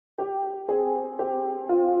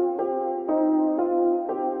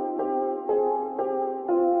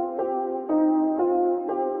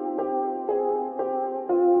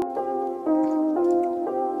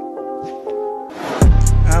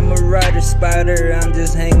little spider, I'm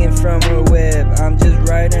just hanging from a web. I'm just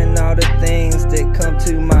writing all the things that come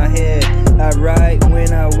to my head. I write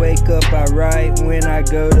when I wake up, I write when I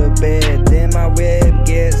go to bed. Then my web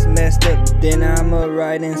gets messed up, then I'ma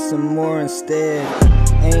writing some more instead.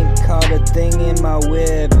 Ain't caught a thing in my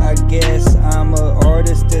web, I guess I'm a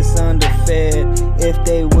artist that's underfed. If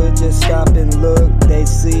they would just stop and look, they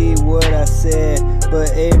see what I said.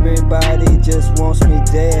 But everybody just wants me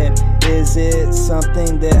dead. Is it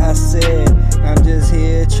something that I said? I'm just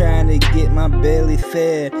here trying to get my belly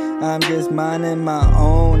fed. I'm just minding my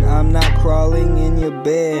own, I'm not crawling in your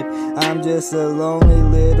bed. I'm just a lonely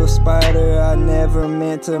little spider, I never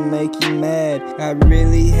meant to make you mad. I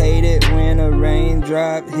really hate it when a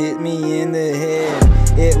raindrop hit me in the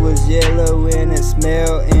head. It was yellow and it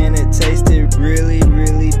smelled and it tasted really,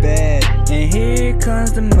 really bad. And here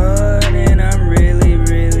comes the mud and I'm really,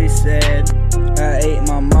 really sad. I ate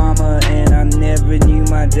my mama and I never knew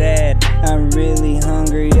my dad. I'm really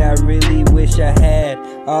hungry, I really wish I had.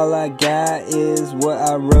 All I got is what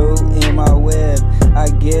I wrote in my web. I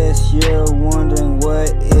guess you're wondering what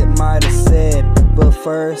it might have said. But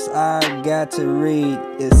first I got to read.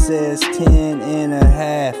 It says 10 and a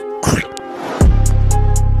half.